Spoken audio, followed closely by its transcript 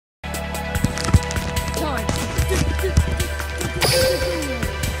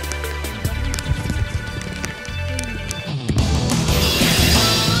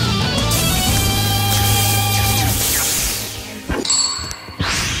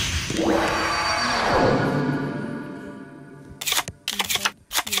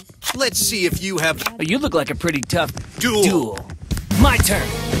Let's see if you have... You look like a pretty tough Duel. My turn.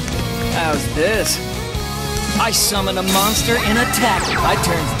 How's this? I summon a monster and attack. My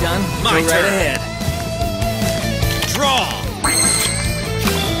turn's done. My Go turn. right ahead. Draw!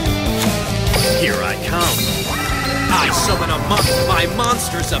 Here I come. I summon a my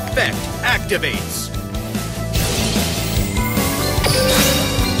monster's effect activates.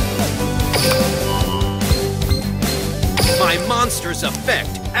 My monster's effect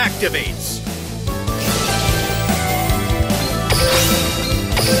activates.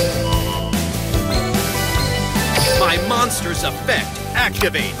 My monster's effect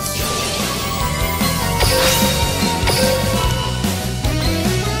activates.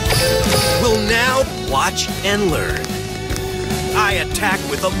 We'll now watch and learn. I attack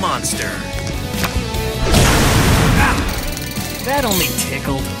with a monster. That only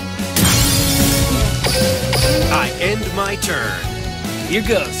tickled. I end my turn. Here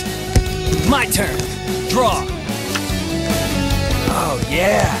goes. My turn. Draw. Oh,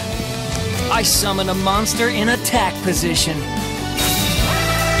 yeah. I summon a monster in attack position.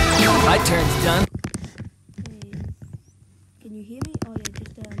 My turn's done. Can you hear me? Or you're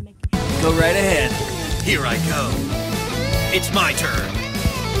just making sure? Go right ahead. Here I go. It's my turn.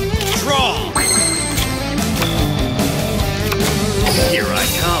 Draw! Here I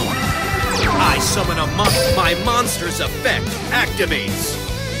come. I summon a my monster's effect activates.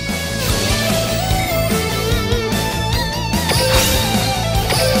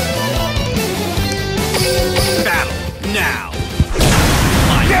 Battle now.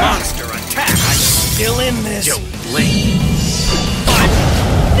 My monster attack. I'm still in this. Don't blink.